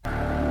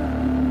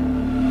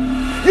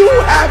You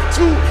have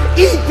to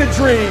eat the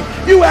dream.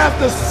 You have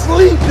to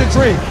sleep the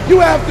dream. You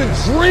have to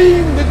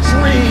dream the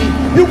dream.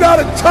 You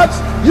got to touch.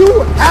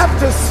 You have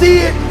to see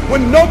it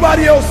when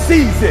nobody else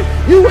sees it.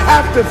 You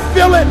have to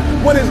feel it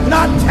when it's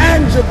not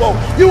tangible.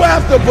 You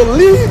have to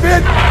believe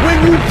it when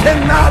you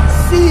cannot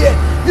see it.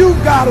 You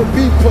got to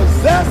be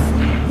possessed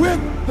with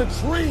the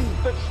dream.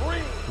 The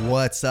dream.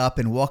 What's up,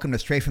 and welcome to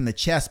Straight from the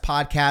Chest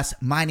podcast.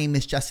 My name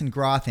is Justin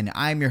Groth, and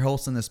I'm your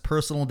host on this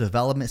personal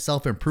development,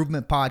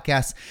 self-improvement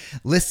podcast.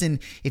 Listen,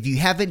 if you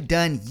haven't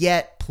done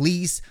yet,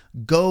 please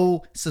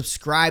go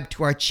subscribe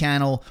to our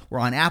channel. We're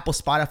on Apple,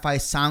 Spotify,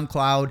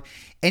 SoundCloud,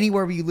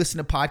 anywhere where you listen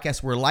to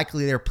podcasts, we're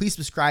likely there. Please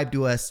subscribe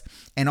to us,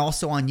 and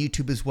also on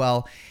YouTube as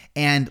well.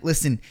 And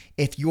listen,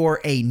 if you're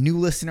a new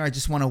listener, I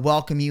just want to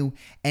welcome you.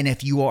 And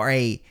if you are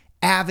a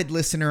avid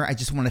listener, I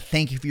just want to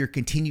thank you for your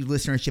continued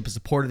listenership and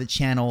support of the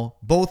channel.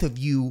 Both of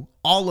you,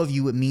 all of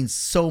you, it means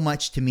so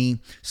much to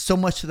me, so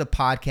much to the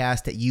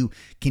podcast that you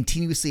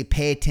continuously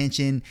pay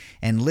attention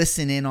and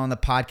listen in on the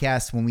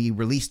podcast when we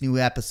release new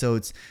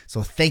episodes.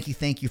 So thank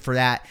you for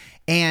that.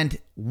 And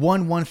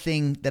one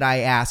thing that I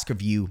ask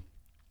of you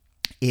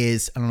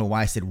is, I don't know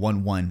why I said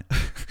one.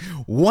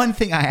 One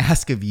thing I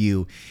ask of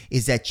you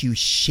is that you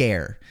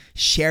share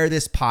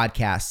this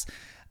podcast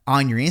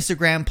on your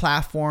Instagram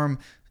platform,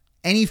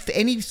 any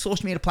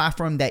social media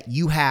platform that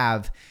you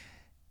have.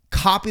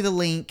 Copy the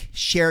link,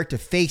 share it to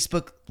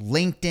Facebook,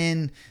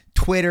 LinkedIn,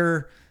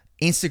 Twitter,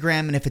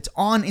 Instagram. And if it's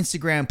on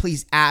Instagram,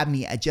 please add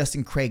me at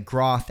Justin Craig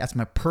Groth. That's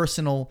my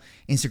personal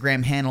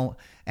Instagram handle.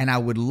 And I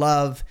would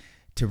love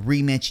to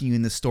re-mention you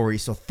in the story.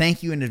 So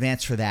thank you in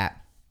advance for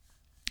that.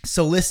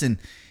 So listen,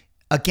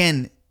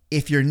 again,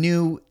 if you're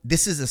new,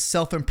 this is a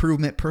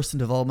self-improvement,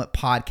 personal development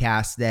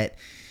podcast that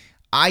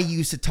I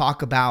use to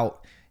talk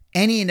about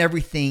any and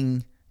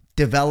everything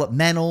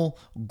developmental,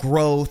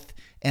 growth,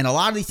 and a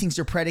lot of these things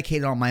are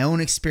predicated on my own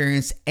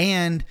experience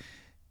and,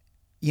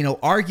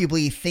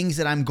 arguably things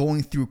that I'm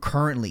going through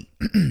currently.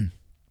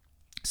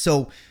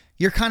 So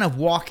you're kind of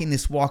walking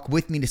this walk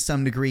with me to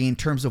some degree in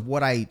terms of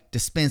what I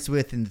dispense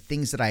with and the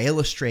things that I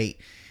illustrate.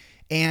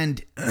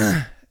 And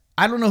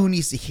I don't know who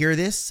needs to hear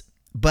this,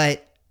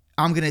 but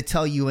I'm going to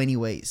tell you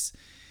anyways.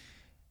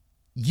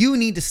 You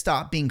need to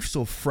stop being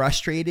so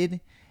frustrated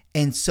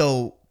and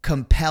so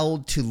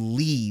compelled to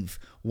leave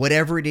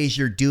whatever it is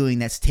you're doing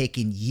that's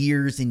taken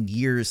years and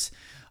years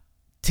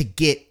to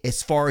get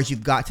as far as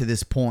you've got to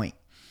this point.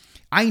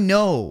 I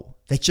know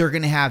that you're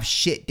going to have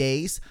shit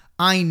days.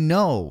 I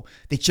know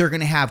that you're going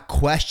to have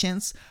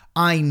questions.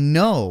 I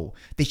know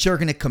that you're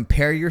going to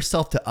compare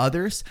yourself to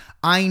others.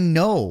 I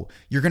know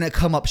you're going to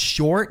come up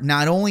short,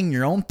 not only in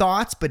your own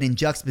thoughts, but in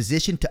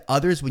juxtaposition to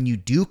others when you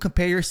do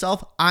compare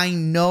yourself. I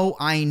know.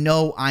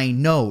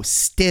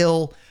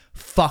 Still,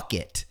 fuck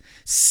it.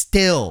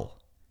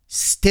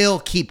 Still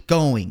keep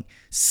going.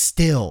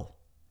 Still.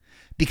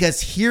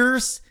 Because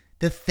here's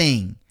the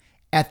thing.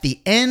 At the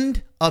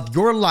end of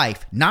your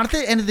life, not at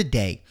the end of the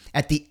day,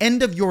 at the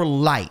end of your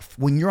life,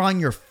 when you're on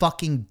your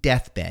fucking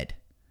deathbed,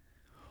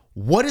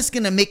 what is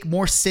going to make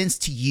more sense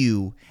to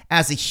you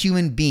as a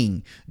human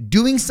being?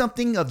 Doing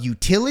something of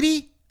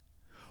utility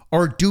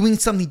or doing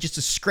something just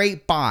to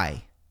scrape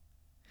by?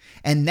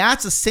 And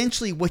that's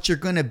essentially what you're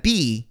going to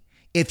be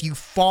if you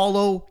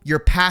follow your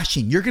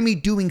passion. You're going to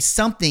be doing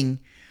something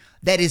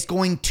that is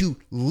going to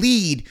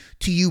lead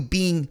to you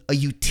being a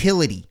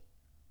utility.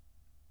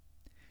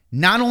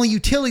 Not only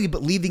utility,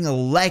 but leaving a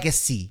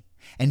legacy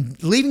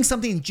and leaving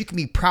something that you can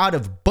be proud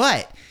of.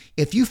 But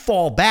if you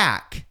fall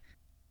back,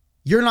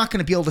 you're not going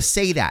to be able to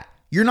say that.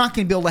 You're not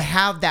going to be able to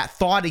have that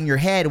thought in your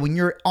head when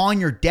you're on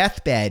your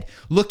deathbed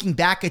looking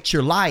back at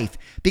your life,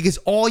 because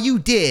all you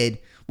did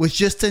was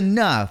just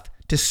enough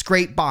to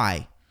scrape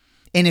by.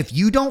 And if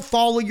you don't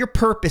follow your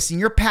purpose and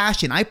your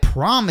passion, I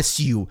promise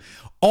you,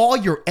 all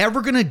you're ever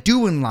going to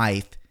do in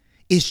life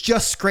is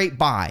just scrape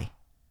by.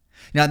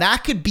 Now,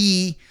 that could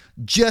be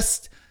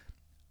just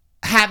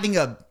having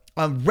a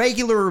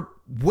regular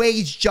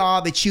wage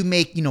job that you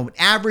make, an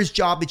average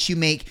job that you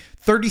make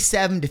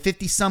 37 to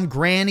 50 some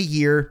grand a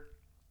year.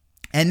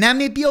 And that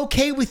may be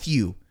okay with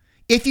you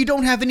if you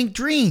don't have any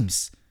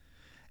dreams.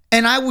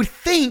 And I would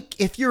think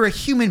if you're a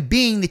human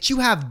being that you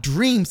have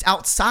dreams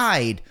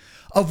outside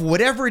of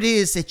whatever it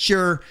is that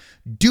you're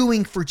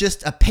doing for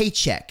just a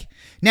paycheck.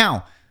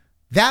 Now,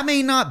 that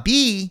may not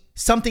be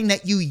something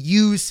that you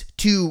use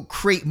to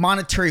create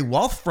monetary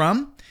wealth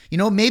from.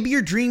 Maybe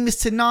your dream is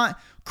to not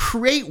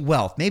create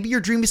wealth. Maybe your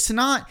dream is to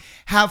not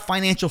have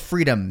financial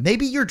freedom.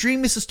 Maybe your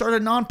dream is to start a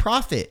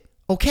nonprofit.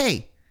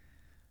 Okay.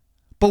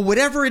 But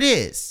whatever it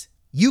is,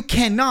 you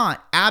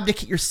cannot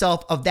abdicate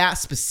yourself of that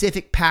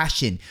specific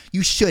passion.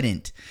 You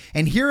shouldn't.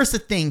 And here's the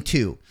thing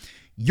too.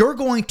 You're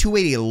going to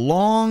wait a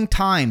long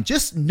time.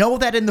 Just know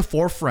that in the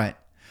forefront.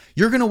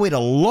 You're going to wait a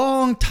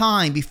long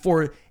time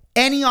before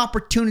any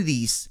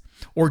opportunities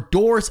or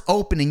doors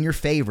open in your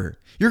favor.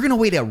 You're going to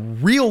wait a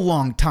real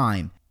long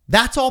time.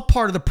 That's all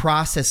part of the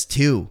process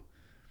too.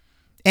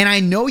 And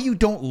I know you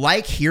don't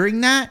like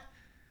hearing that,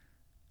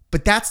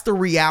 but that's the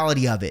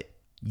reality of it.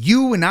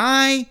 You and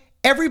I,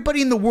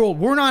 everybody in the world,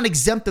 we're not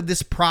exempt of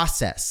this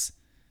process.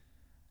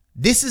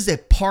 This is a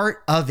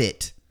part of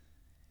it.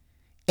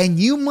 And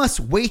you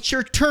must wait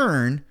your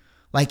turn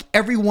like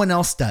everyone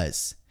else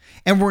does.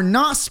 And we're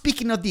not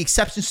speaking of the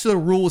exceptions to the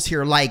rules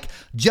here, like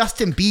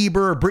Justin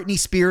Bieber or Britney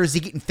Spears,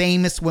 they're getting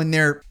famous when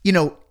they're,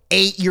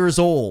 8 years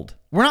old.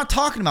 We're not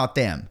talking about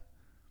them.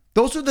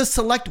 Those are the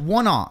select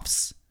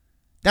one-offs.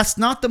 That's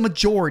not the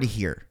majority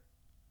here.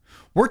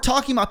 We're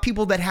talking about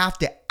people that have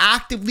to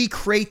actively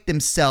create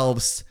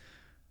themselves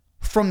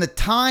from the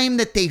time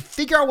that they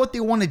figure out what they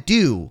want to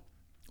do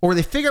or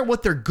they figure out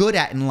what they're good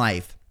at in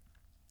life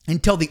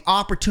until the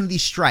opportunity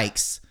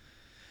strikes.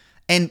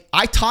 And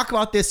I talk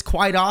about this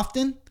quite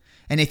often.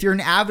 And if you're an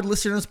avid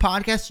listener to this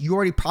podcast, you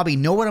already probably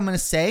know what I'm going to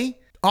say.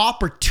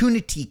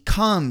 Opportunity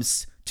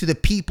comes to the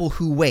people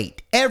who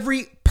wait.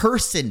 Every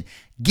person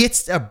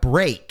gets a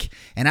break.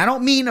 And I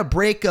don't mean a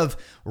break of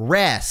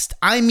rest.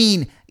 I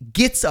mean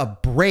gets a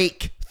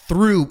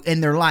breakthrough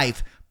in their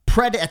life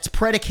that's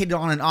predicated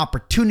on an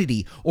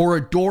opportunity or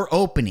a door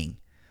opening.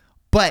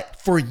 But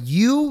for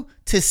you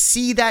to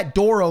see that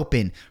door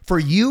open, for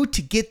you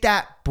to get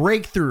that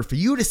breakthrough, for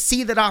you to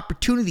see that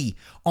opportunity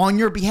on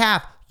your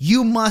behalf,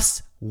 you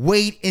must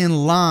wait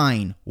in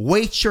line,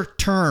 wait your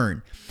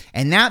turn.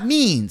 And that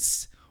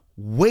means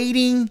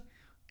waiting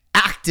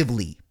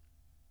actively,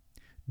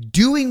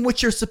 doing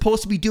what you're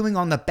supposed to be doing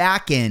on the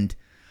back end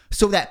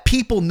so that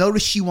people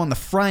notice you on the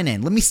front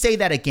end. Let me say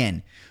that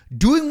again.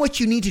 Doing what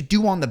you need to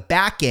do on the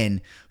back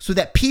end so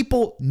that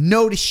people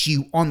notice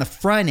you on the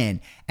front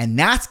end. And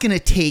that's going to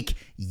take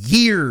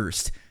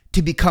years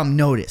to become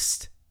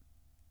noticed.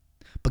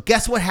 But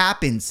guess what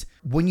happens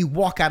when you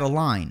walk out of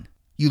line?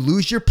 You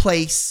lose your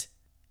place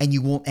and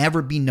you won't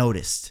ever be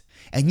noticed.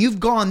 And you've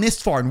gone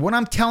this far. And what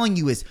I'm telling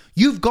you is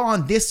you've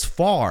gone this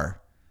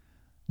far.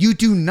 You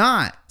do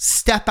not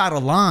step out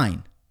of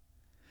line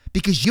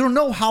because you don't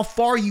know how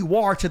far you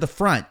are to the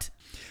front.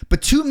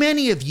 But too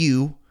many of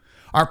you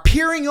are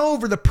peering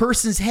over the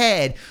person's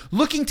head,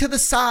 looking to the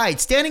side,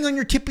 standing on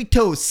your tippy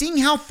toes, seeing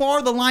how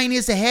far the line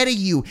is ahead of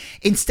you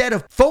instead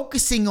of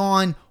focusing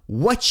on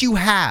what you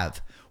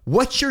have,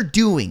 what you're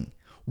doing,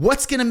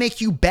 what's going to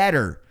make you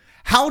better,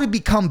 how to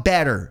become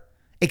better,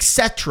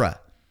 etc.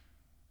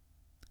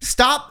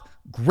 Stop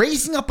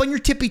raising up on your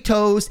tippy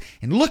toes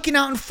and looking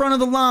out in front of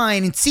the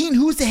line and seeing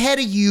who's ahead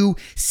of you,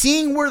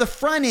 seeing where the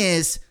front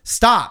is.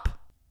 Stop.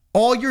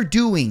 All you're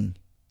doing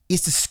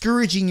is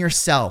discouraging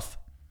yourself.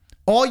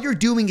 All you're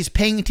doing is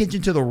paying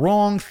attention to the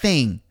wrong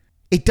thing.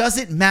 It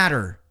doesn't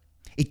matter.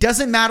 It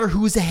doesn't matter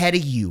who's ahead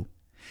of you.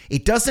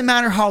 It doesn't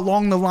matter how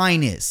long the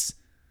line is.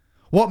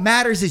 What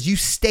matters is you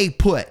stay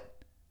put.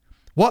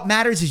 What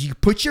matters is you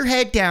put your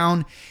head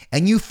down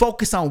and you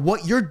focus on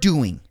what you're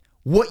doing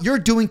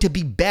to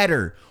be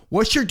better,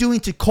 what you're doing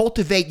to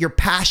cultivate your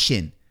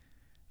passion.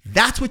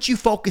 That's what you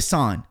focus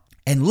on.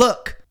 And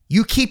look,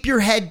 you keep your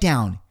head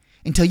down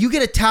until you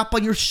get a tap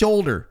on your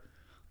shoulder.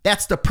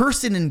 That's the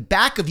person in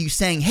back of you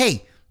saying,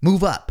 hey,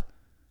 move up.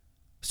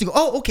 So you go,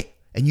 oh, okay.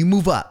 And you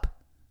move up.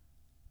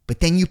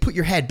 But then you put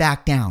your head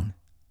back down.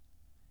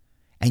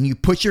 And you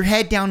put your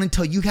head down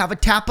until you have a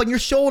tap on your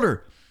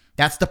shoulder.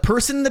 That's the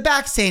person in the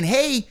back saying,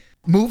 hey,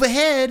 move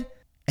ahead.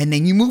 And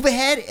then you move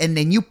ahead and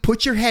then you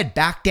put your head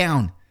back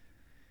down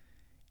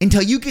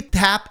until you get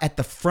tapped at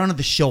the front of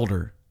the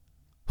shoulder.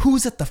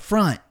 Who's at the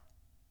front?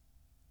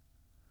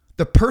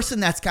 The person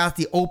that's got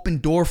the open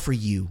door for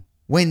you.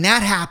 When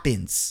that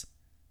happens,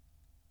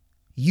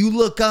 you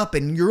look up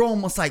and you're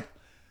almost like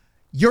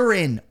you're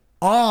in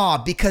awe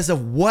because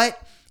of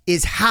what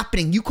is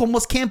happening. You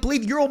almost can't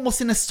believe you're almost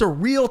in a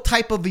surreal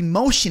type of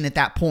emotion at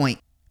that point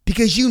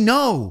because you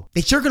know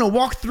that you're going to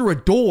walk through a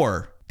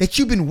door that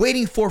you've been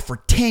waiting for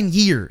 10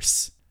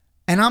 years.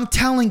 And I'm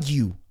telling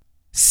you,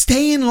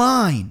 stay in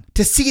line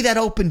to see that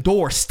open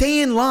door.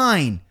 Stay in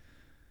line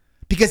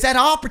because that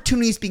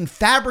opportunity is being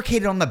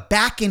fabricated on the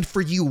back end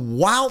for you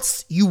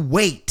whilst you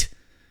wait.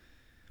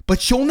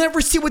 But you'll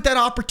never see what that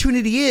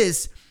opportunity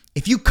is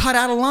if you cut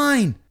out of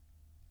line.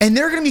 And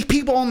there are going to be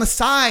people on the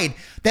side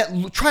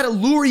that try to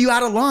lure you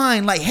out of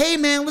line. Like, hey,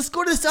 man, let's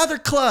go to this other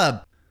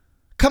club.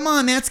 Come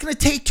on, man, it's going to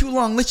take too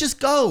long. Let's just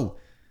go.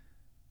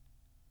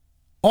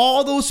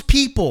 All those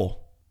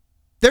people,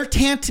 they're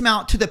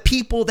tantamount to the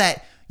people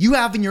that you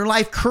have in your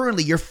life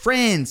currently, your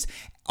friends.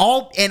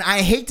 And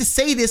I hate to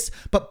say this,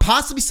 but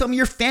possibly some of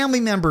your family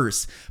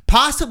members,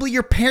 possibly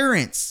your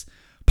parents,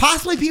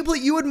 possibly people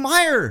that you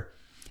admire.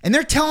 And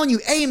they're telling you,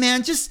 hey,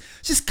 man, just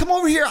come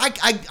over here.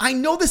 I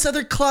know this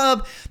other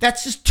club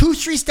that's just 2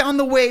 streets down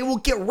the way. We'll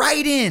get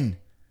right in.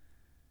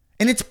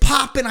 And it's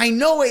popping. I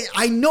know it.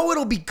 I know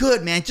it'll be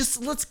good, man.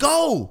 Just let's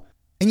go.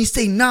 And you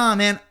say, nah,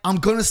 man, I'm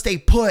going to stay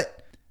put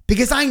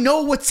because I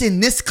know what's in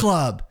this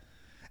club.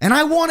 And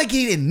I want to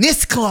get in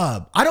this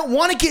club. I don't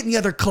want to get in the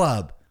other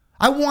club.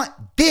 I want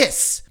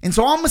this. And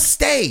so I'm going to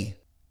stay.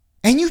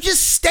 And you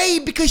just stay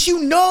because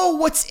you know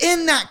what's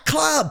in that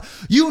club.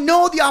 You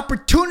know the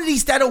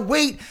opportunities that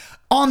await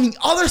on the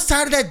other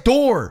side of that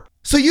door.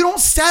 So you don't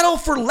settle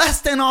for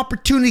less than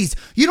opportunities.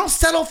 You don't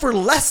settle for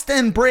less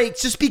than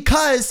breaks just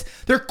because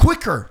they're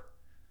quicker.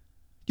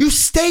 You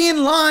stay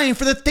in line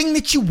for the thing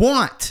that you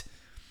want.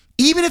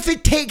 Even if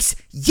it takes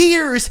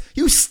years,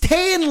 you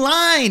stay in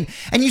line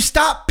and you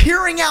stop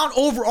peering out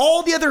over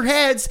all the other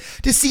heads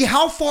to see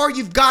how far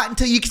you've gotten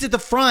until you get to the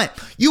front.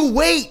 You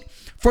wait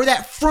for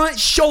that front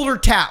shoulder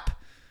tap.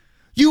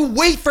 You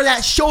wait for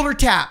that shoulder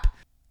tap.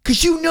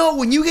 Because you know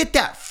when you get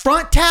that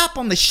front tap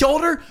on the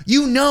shoulder,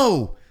 you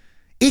know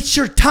it's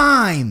your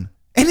time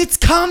and it's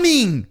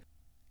coming.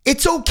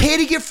 It's okay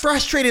to get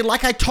frustrated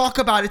like I talk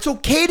about. It's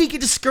okay to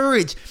get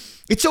discouraged.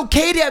 It's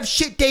okay to have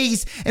shit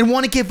days and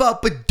want to give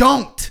up, but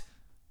don't.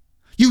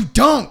 You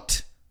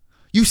don't.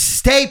 You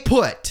stay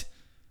put.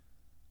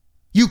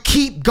 You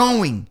keep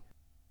going.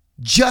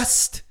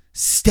 Just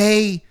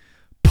stay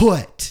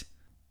put.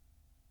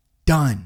 Done.